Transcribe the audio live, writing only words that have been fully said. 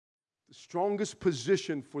The strongest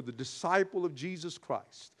position for the disciple of Jesus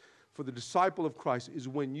Christ, for the disciple of Christ, is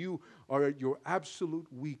when you are at your absolute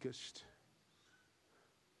weakest.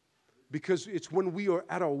 Because it's when we are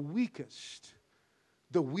at our weakest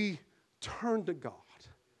that we turn to God,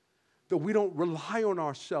 that we don't rely on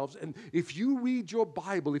ourselves. And if you read your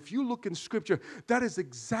Bible, if you look in Scripture, that is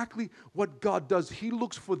exactly what God does. He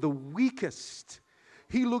looks for the weakest.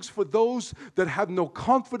 He looks for those that have no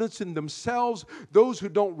confidence in themselves, those who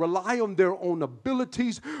don't rely on their own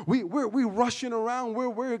abilities. We're rushing around.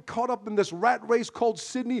 We're caught up in this rat race called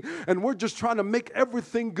Sydney, and we're just trying to make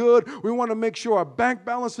everything good. We want to make sure our bank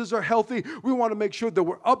balances are healthy. We want to make sure that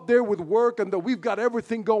we're up there with work and that we've got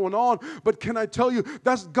everything going on. But can I tell you,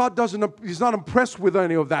 He's not impressed with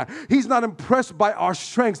any of that. He's not impressed by our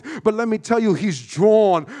strengths. But let me tell you, He's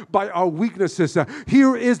drawn by our weaknesses.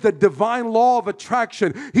 Here is the divine law of attraction.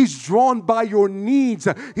 He's drawn by your needs.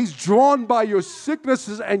 He's drawn by your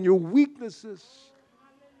sicknesses and your weaknesses.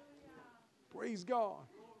 Praise God.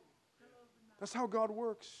 That's how God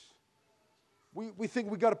works. We think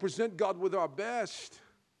we got to present God with our best.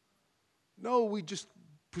 No, we just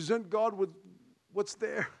present God with what's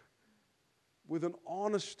there, with an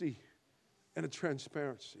honesty and a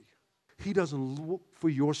transparency. He doesn't look for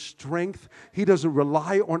your strength. He doesn't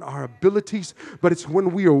rely on our abilities, but it's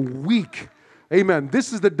when we are weak. Amen.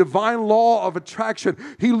 This is the divine law of attraction.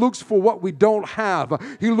 He looks for what we don't have.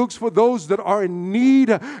 He looks for those that are in need.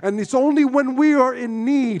 And it's only when we are in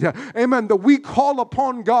need, amen, that we call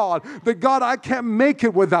upon God. That God, I can't make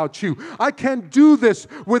it without you. I can't do this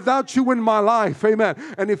without you in my life. Amen.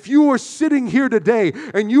 And if you are sitting here today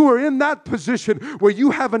and you are in that position where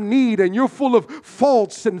you have a need and you're full of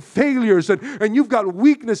faults and failures and you've got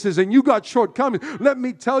weaknesses and you've got shortcomings, let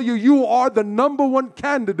me tell you, you are the number one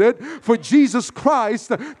candidate for Jesus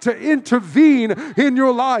Christ to intervene in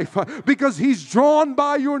your life because He's drawn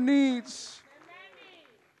by your needs.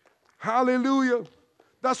 Hallelujah.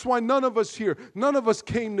 That's why none of us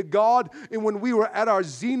came to God and when we were at our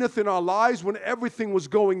zenith in our lives, when everything was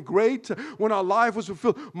going great, when our life was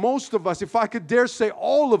fulfilled. Most of us, if I could dare say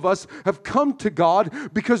all of us, have come to God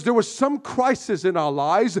because there was some crisis in our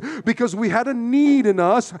lives, because we had a need in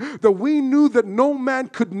us that we knew that no man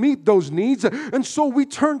could meet those needs. And so we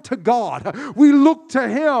turned to God. We looked to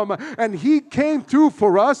Him and He came through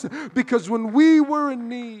for us because when we were in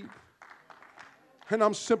need. And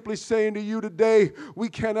I'm simply saying to you today, we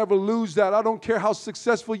can't ever lose that. I don't care how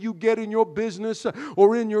successful you get in your business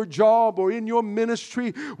or in your job or in your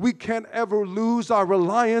ministry. We can't ever lose our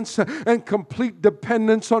reliance and complete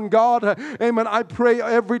dependence on God. Amen. I pray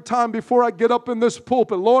every time before I get up in this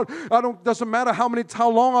pulpit, Lord, doesn't matter how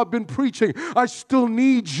long I've been preaching, I still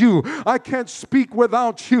need you. I can't speak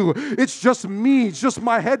without you. It's just me. It's just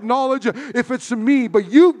my head knowledge if it's me. But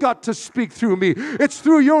you got to speak through me. It's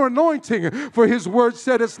through your anointing. For His word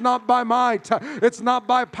said it's not by might, it's not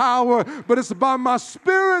by power, but it's by my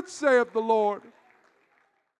Spirit, saith the Lord.